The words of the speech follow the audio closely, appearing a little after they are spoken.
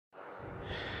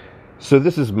So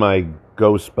this is my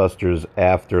Ghostbusters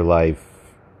Afterlife,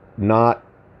 not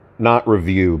not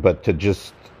review, but to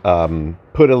just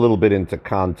put a little bit into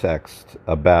context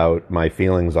about my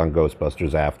feelings on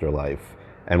Ghostbusters Afterlife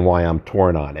and why I'm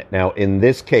torn on it. Now, in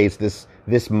this case,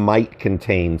 this might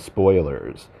contain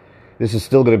spoilers. This is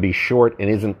still going to be short and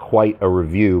isn't quite a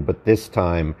review, but this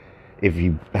time, if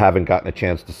you haven't gotten a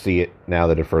chance to see it now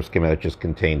that it first came out, it just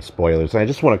contains spoilers. And I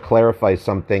just want to clarify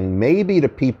something, maybe to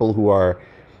people who are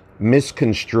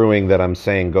misconstruing that I'm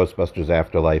saying Ghostbusters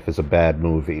Afterlife is a bad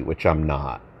movie, which I'm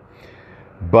not.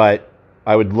 But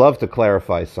I would love to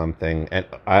clarify something. And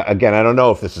I don't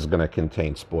know if this is going to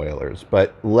contain spoilers,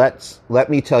 but let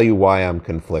me tell you why I'm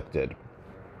conflicted.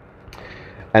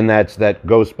 And that's that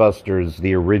Ghostbusters,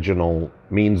 the original,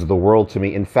 means the world to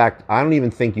me. In fact, I don't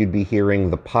even think you'd be hearing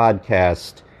the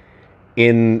podcast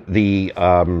in the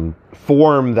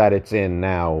form that it's in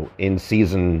now in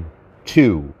season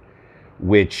 2,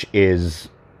 which is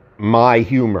my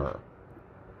humor,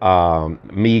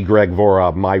 me, Greg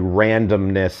Vorob, my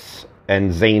randomness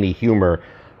and zany humor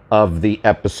of the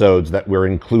episodes that we're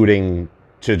including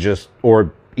to just,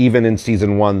 or even in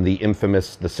season 1, the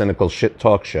infamous The Cynical Shit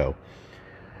Talk Show.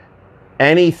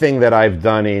 Anything that I've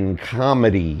done in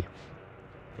comedy,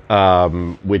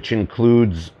 which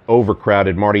includes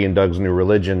Overcrowded, Marty and Doug's New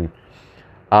Religion,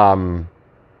 and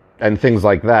things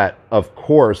like that, of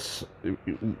course,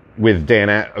 with Dan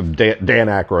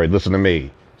Aykroyd. Listen to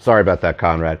me. Sorry about that,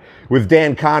 Conrad. With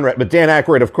Dan Conrad, but Dan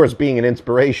Aykroyd, of course, being an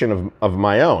inspiration of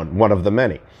my own, one of the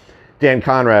many. Dan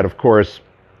Conrad, of course,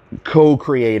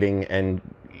 co-creating, and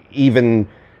even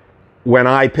when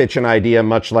I pitch an idea,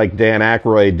 much like Dan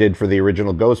Aykroyd did for the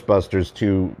original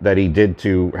Ghostbusters, that he did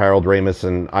to Harold Ramis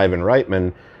and Ivan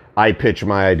Reitman, I pitch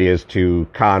my ideas to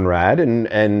Conrad,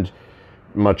 and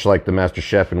much like the Master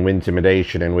Chef and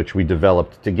Wintimidation, in which we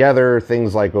developed together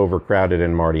things like Overcrowded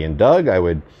and Marty and Doug, I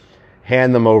would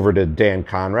hand them over to Dan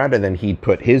Conrad, and then he'd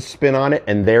put his spin on it,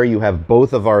 and there you have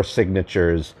both of our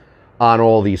signatures on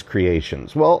all these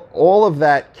creations. Well, all of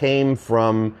that came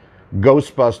from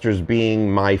Ghostbusters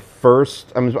being my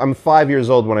first. I'm 5 years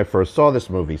old when I first saw this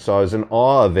movie, so I was in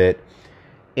awe of it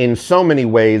in so many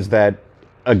ways that,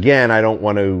 again, I don't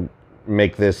want to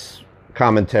make this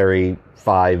commentary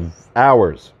 5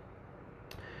 hours.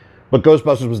 But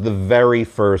Ghostbusters was the very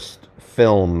first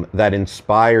film that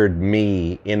inspired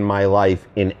me in my life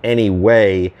in any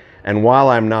way, and while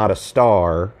I'm not a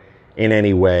star in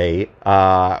any way,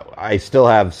 I still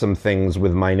have some things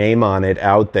with my name on it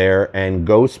out there, and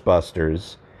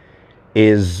Ghostbusters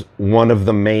is one of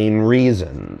the main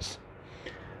reasons.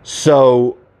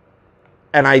 So,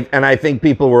 and I think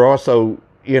people were also,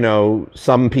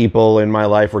 some people in my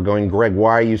life were going, Greg,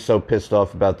 why are you so pissed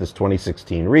off about this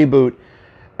 2016 reboot?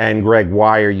 And Greg,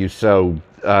 why are you so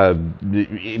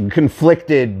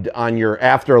conflicted on your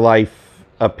Afterlife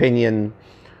opinion?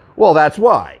 Well, that's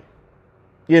why.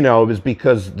 It was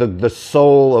because the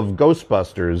soul of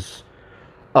Ghostbusters,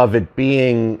 of it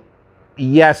being,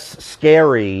 yes,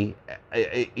 scary,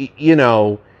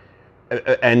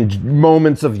 and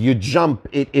moments of you jump.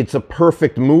 It's a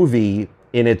perfect movie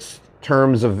in its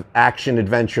terms of action,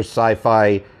 adventure,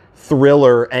 sci-fi,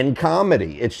 thriller, and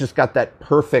comedy. It's just got that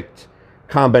perfect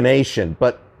combination.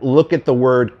 But look at the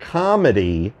word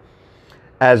comedy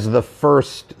as the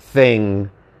first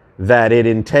thing that it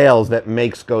entails that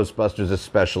makes Ghostbusters as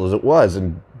special as it was.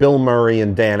 And Bill Murray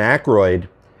and Dan Aykroyd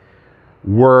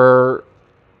were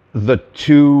the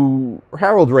two.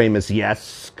 Harold Ramis,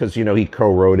 yes, because, he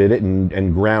co-wrote it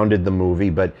and grounded the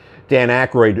movie. But Dan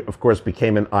Aykroyd, of course,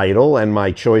 became an idol and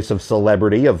my choice of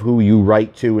celebrity of who you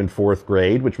write to in 4th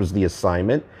grade, which was the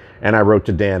assignment. And I wrote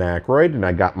to Dan Aykroyd, and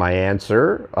I got my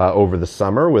answer over the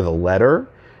summer with a letter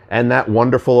and that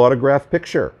wonderful autographed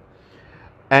picture.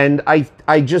 And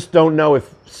I just don't know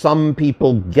if some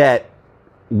people get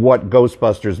what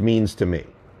Ghostbusters means to me.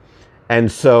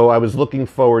 And so I was looking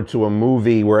forward to a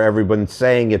movie where everyone's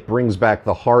saying it brings back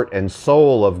the heart and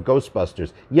soul of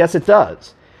Ghostbusters. Yes, it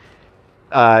does.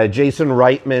 Jason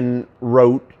Reitman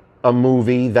wrote a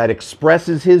movie that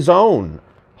expresses his own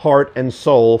heart and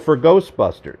soul for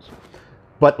Ghostbusters,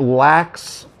 but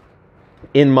lacks,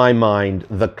 in my mind,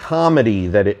 the comedy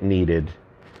that it needed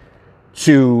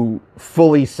to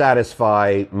fully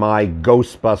satisfy my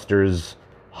Ghostbusters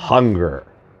hunger,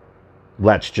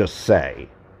 let's just say.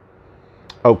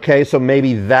 Okay, so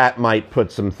maybe that might put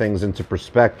some things into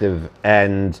perspective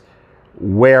and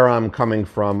where I'm coming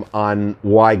from on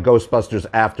why Ghostbusters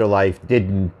Afterlife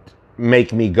didn't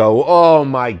make me go, oh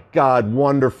my God,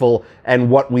 wonderful, and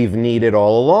what we've needed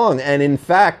all along. And in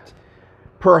fact,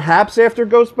 perhaps after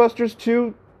Ghostbusters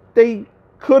 2, they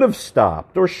could have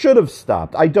stopped or should have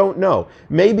stopped. I don't know.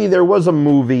 Maybe there was a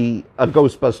movie, a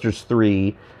Ghostbusters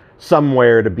 3,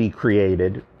 somewhere to be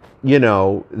created,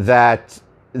 that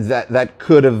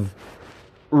could have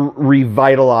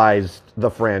revitalized the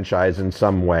franchise in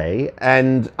some way.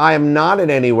 And I am not in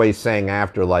any way saying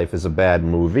Afterlife is a bad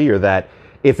movie, or that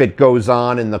if it goes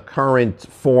on in the current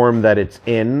form that it's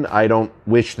in, I don't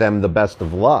wish them the best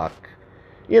of luck.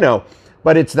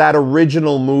 But it's that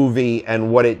original movie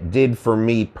and what it did for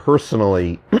me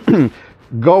personally,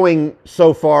 going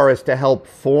so far as to help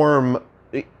form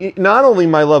not only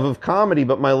my love of comedy,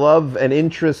 but my love and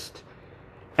interest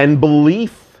and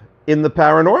belief in the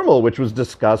paranormal, which was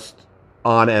discussed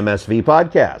on MSV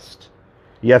Podcast.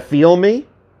 You feel me?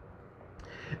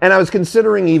 And I was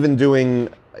considering even doing,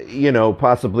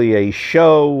 possibly a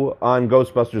show on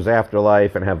Ghostbusters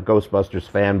Afterlife and have Ghostbusters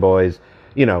fanboys,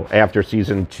 after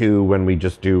season 2, when we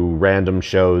just do random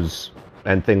shows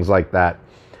and things like that.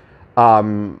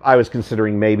 I was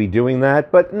considering maybe doing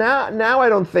that, but now I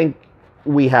don't think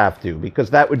we have to,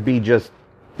 because that would be just,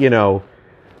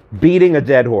 beating a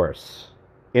dead horse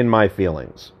in my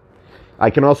feelings. I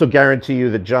can also guarantee you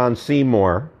that John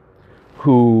Seymour,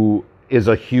 who is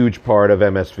a huge part of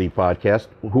MSV Podcast,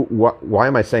 why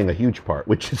am I saying a huge part?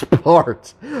 Which is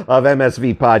part of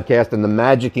MSV Podcast and the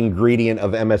magic ingredient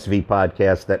of MSV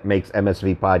Podcast that makes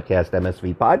MSV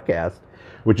Podcast,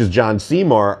 which is John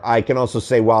Seymour. I can also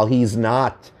say, while he's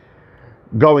not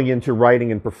going into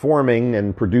writing and performing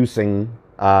and producing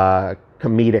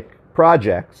comedic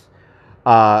projects,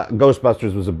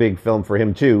 Ghostbusters was a big film for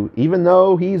him too, even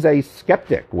though he's a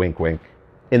skeptic, wink wink,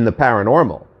 in the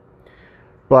paranormal.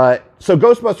 But, so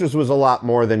Ghostbusters was a lot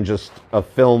more than just a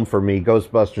film for me.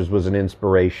 Ghostbusters was an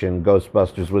inspiration.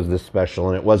 Ghostbusters was this special,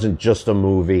 and it wasn't just a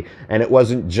movie, and it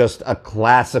wasn't just a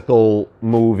classical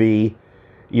movie,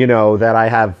 that I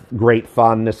have great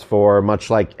fondness for, much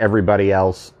like everybody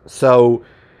else. So,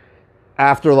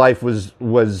 Afterlife was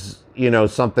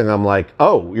something I'm like,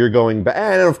 oh, you're going back.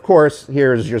 And of course,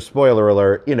 here's your spoiler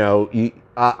alert,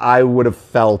 I would have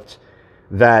felt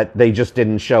that they just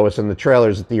didn't show us in the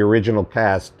trailers that the original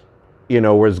cast,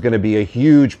 was going to be a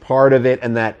huge part of it,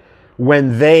 and that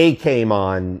when they came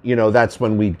on, that's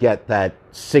when we'd get that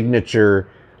signature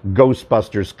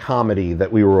Ghostbusters comedy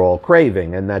that we were all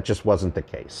craving, and that just wasn't the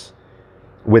case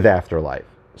with Afterlife.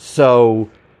 So,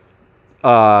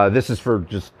 this is for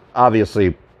just,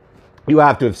 obviously, you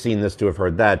have to have seen this to have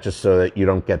heard that, just so that you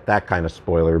don't get that kind of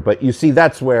spoiler. But you see,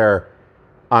 that's where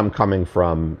I'm coming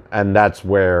from, and that's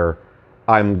where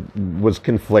was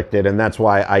conflicted, and that's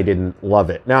why I didn't love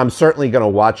it. Now, I'm certainly going to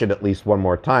watch it at least one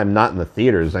more time, not in the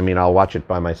theaters. I mean, I'll watch it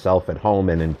by myself at home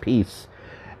and in peace,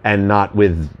 and not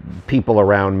with people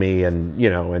around me, and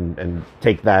and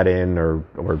take that in or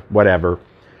whatever.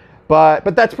 But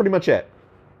that's pretty much it.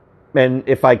 And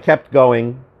if I kept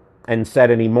going and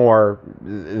said any more,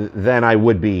 then I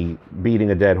would be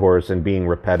beating a dead horse and being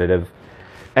repetitive.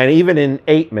 And even in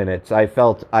 8 minutes, I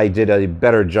felt I did a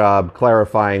better job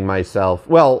clarifying myself.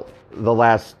 Well, the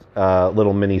last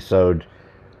little mini-sode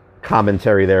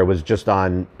commentary there was just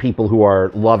on people who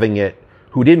are loving it,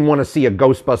 who didn't want to see a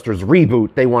Ghostbusters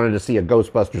reboot. They wanted to see a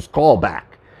Ghostbusters callback.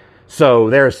 So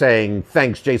they're saying,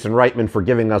 thanks, Jason Reitman, for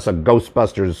giving us a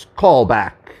Ghostbusters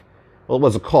callback. Well, it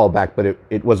was a callback, but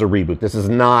it was a reboot. This is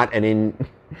not an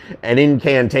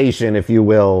incantation, if you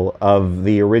will, of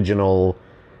the original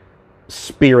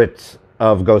spirit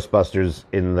of Ghostbusters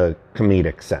in the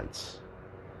comedic sense.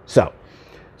 So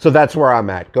that's where I'm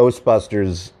at.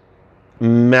 Ghostbusters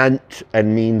meant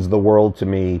and means the world to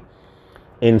me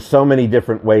in so many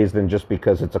different ways than just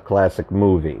because it's a classic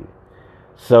movie.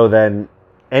 So then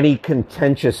any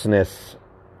contentiousness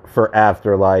for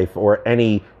Afterlife, or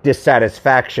any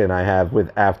dissatisfaction I have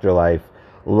with Afterlife,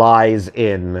 lies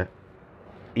in,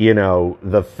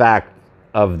 the fact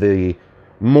of the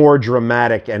more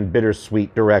dramatic and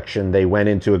bittersweet direction they went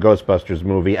into a Ghostbusters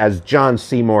movie, as John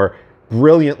Seymour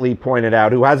brilliantly pointed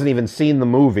out, who hasn't even seen the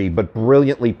movie, but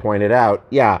brilliantly pointed out,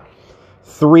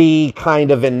 3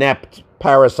 kind of inept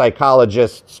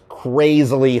parapsychologists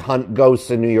crazily hunt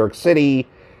ghosts in New York City,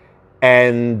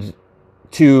 and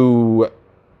to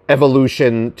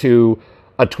evolution to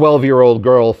a 12-year-old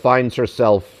girl finds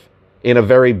herself in a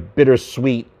very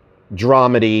bittersweet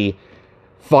dramedy,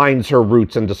 finds her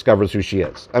roots and discovers who she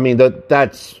is. I mean,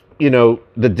 that's,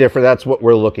 that's what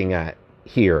we're looking at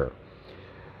here.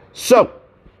 So,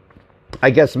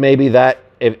 I guess maybe that,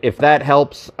 if that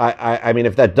helps, I mean,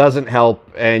 if that doesn't help,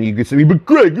 and you could say, but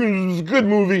Greg, this is a good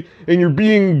movie, and you're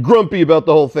being grumpy about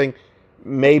the whole thing,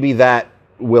 maybe that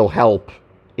will help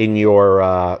in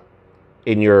your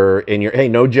hey,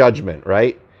 no judgment,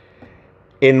 right?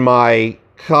 In my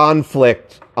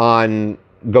conflict on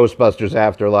Ghostbusters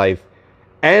Afterlife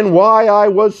and why I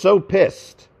was so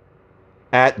pissed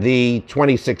at the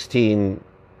 2016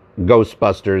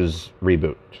 Ghostbusters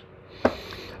reboot.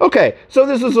 Okay, so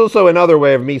this is also another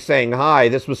way of me saying hi.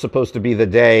 This was supposed to be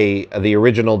the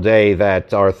original day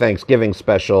that our Thanksgiving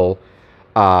special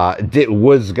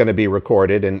was going to be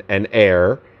recorded and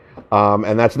air.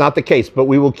 And that's not the case, but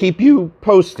we will keep you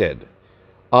posted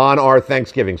on our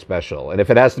Thanksgiving special. And if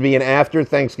it has to be an after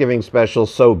Thanksgiving special,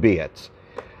 so be it.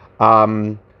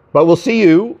 But we'll see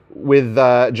you with,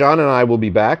 John and I will be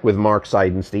back with Mark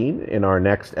Seidenstein in our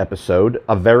next episode,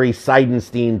 a very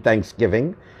Seidenstein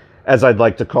Thanksgiving, as I'd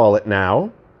like to call it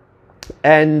now.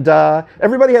 And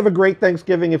everybody have a great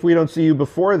Thanksgiving if we don't see you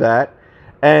before that.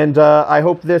 And I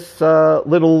hope this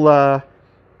little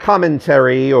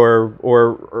commentary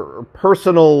or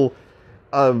personal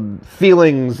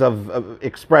feelings of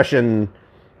expression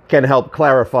can help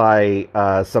clarify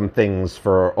some things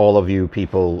for all of you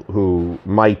people who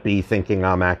might be thinking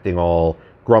I'm acting all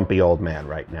grumpy old man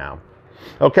right now.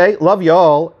 Okay, love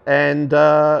y'all, and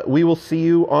we will see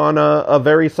you on a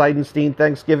very Seidenstein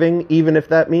Thanksgiving, even if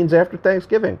that means after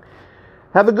Thanksgiving.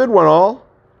 Have a good one, all.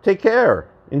 Take care.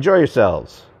 Enjoy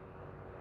yourselves.